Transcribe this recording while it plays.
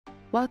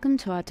Welcome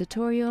to our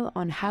tutorial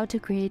on how to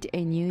create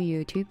a new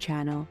YouTube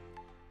channel.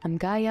 I'm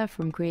Gaia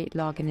from Create,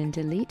 Login and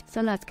Delete,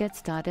 so let's get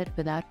started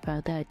without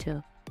further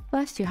ado.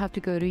 First, you have to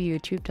go to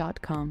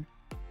youtube.com.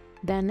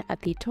 Then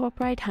at the top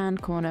right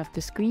hand corner of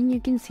the screen,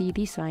 you can see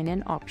the sign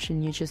in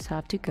option. You just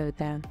have to go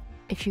there.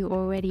 If you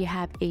already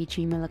have a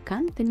Gmail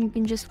account, then you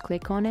can just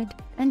click on it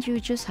and you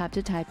just have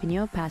to type in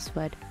your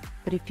password.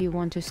 But if you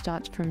want to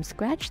start from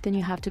scratch, then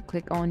you have to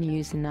click on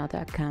use another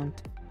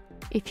account.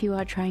 If you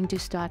are trying to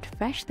start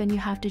fresh, then you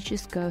have to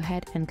just go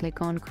ahead and click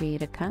on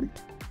create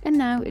account. And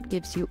now it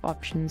gives you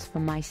options for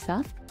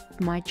myself,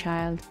 my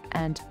child,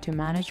 and to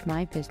manage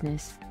my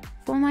business.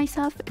 For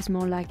myself is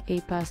more like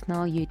a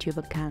personal YouTube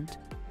account.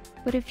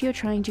 But if you're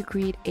trying to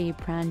create a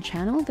brand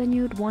channel, then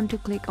you would want to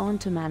click on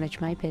to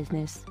manage my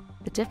business.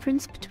 The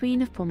difference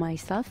between for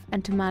myself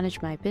and to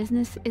manage my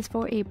business is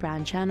for a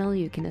brand channel,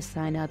 you can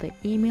assign other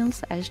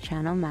emails as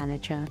channel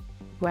manager.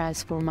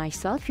 Whereas for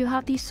myself, you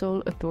have the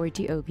sole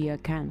authority over your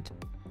account.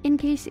 In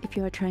case if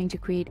you are trying to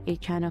create a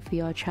channel for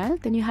your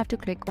child, then you have to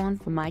click on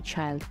for my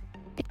child.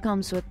 It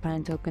comes with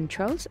parental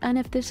controls, and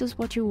if this is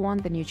what you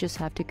want, then you just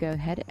have to go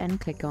ahead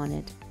and click on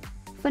it.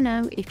 For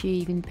now, if you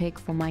even pick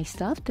for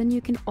myself, then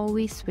you can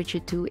always switch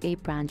it to a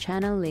brand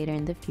channel later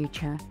in the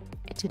future.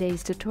 In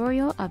today's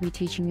tutorial, I'll be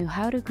teaching you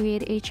how to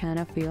create a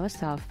channel for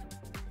yourself.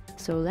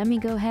 So let me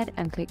go ahead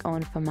and click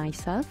on for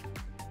myself.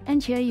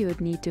 And here you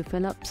would need to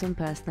fill up some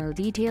personal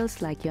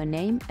details like your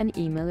name and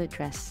email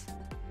address.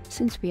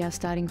 Since we are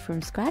starting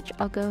from scratch,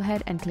 I'll go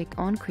ahead and click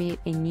on create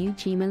a new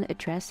Gmail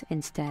address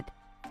instead.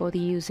 For the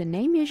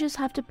username, you just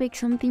have to pick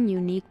something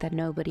unique that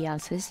nobody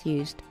else has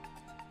used.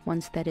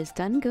 Once that is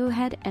done, go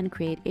ahead and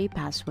create a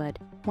password.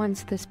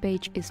 Once this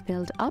page is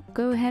filled up,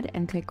 go ahead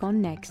and click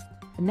on next.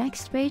 The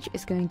next page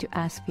is going to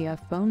ask for your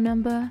phone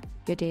number,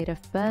 your date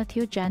of birth,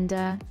 your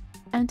gender,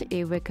 and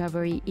a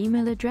recovery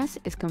email address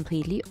is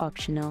completely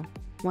optional.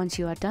 Once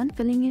you are done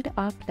filling it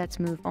up, let's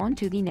move on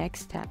to the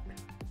next step.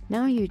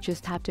 Now you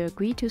just have to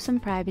agree to some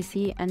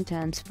privacy and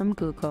terms from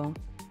Google.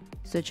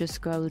 So just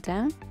scroll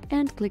down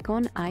and click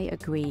on I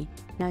agree.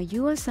 Now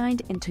you are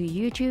signed into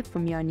YouTube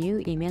from your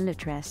new email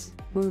address.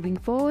 Moving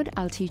forward,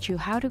 I'll teach you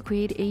how to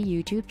create a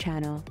YouTube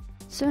channel.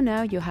 So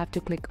now you have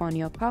to click on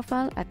your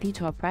profile at the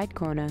top right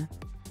corner.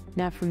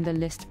 Now from the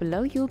list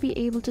below, you'll be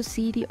able to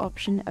see the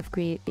option of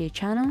create a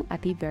channel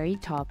at the very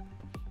top.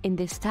 In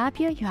this tab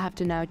here, you have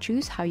to now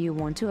choose how you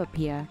want to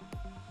appear.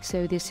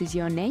 So this is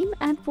your name,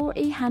 and for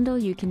a handle,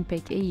 you can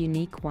pick a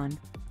unique one.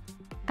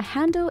 A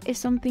handle is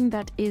something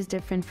that is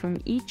different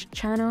from each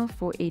channel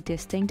for a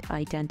distinct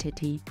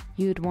identity.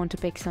 You'd want to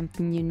pick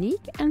something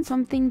unique and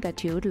something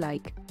that you would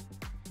like.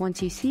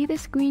 Once you see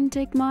this green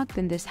tick mark,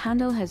 then this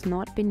handle has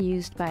not been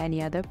used by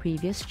any other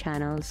previous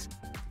channels.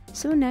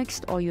 So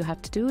next, all you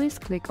have to do is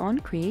click on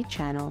Create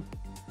Channel.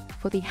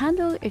 For the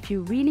handle, if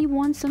you really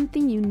want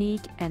something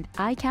unique and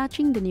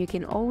eye-catching, then you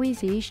can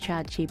always use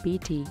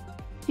ChatGPT.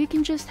 You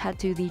can just head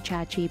to the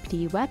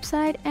ChatGPT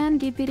website and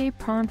give it a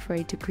prompt for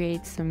it to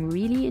create some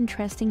really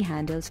interesting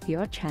handles for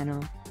your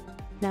channel.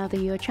 Now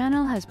that your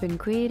channel has been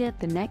created,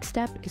 the next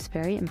step is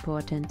very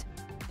important.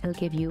 It'll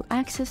give you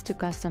access to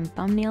custom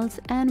thumbnails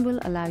and will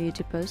allow you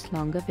to post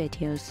longer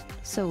videos.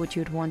 So what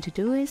you'd want to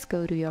do is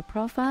go to your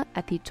profile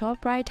at the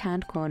top right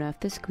hand corner of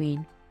the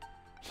screen.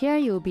 Here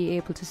you'll be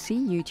able to see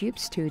YouTube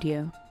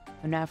Studio.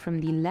 Now from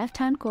the left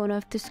hand corner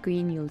of the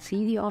screen, you'll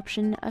see the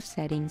option of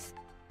settings.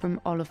 From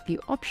all of the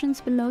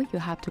options below, you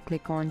have to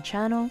click on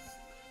channel.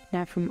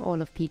 Now from all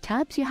of the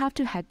tabs, you have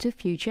to head to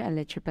future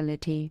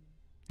eligibility.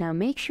 Now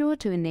make sure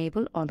to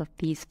enable all of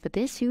these. For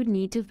this, you would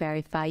need to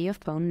verify your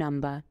phone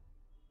number.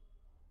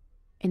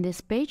 In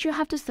this page, you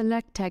have to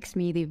select text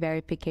me the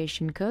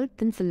verification code,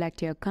 then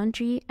select your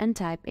country and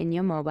type in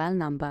your mobile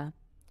number.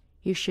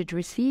 You should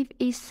receive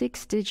a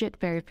 6-digit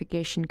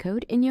verification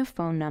code in your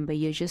phone number.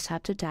 You just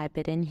have to type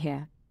it in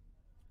here.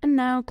 And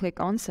now click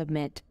on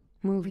submit.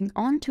 Moving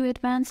on to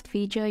advanced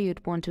feature,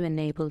 you'd want to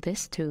enable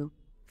this too.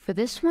 For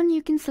this one,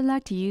 you can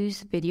select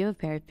use video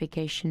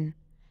verification.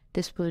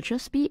 This will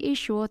just be a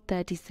short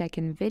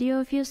 30-second video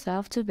of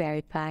yourself to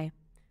verify.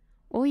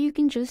 Or you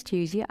can just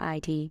use your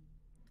ID.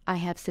 I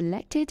have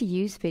selected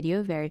use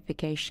video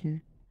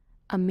verification.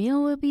 A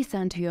mail will be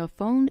sent to your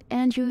phone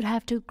and you would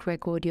have to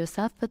record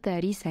yourself for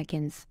 30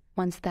 seconds.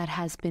 Once that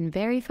has been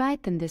verified,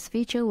 then this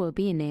feature will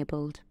be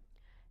enabled.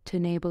 To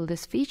enable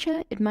this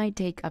feature, it might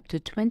take up to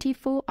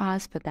 24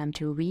 hours for them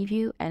to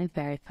review and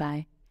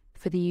verify.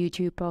 For the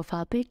YouTube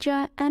profile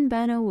picture and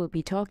banner, we'll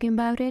be talking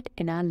about it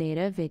in our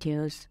later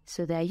videos.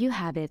 So there you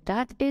have it.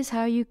 That is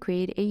how you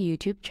create a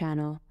YouTube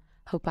channel.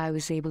 Hope I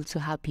was able to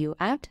help you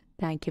out.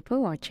 Thank you for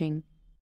watching.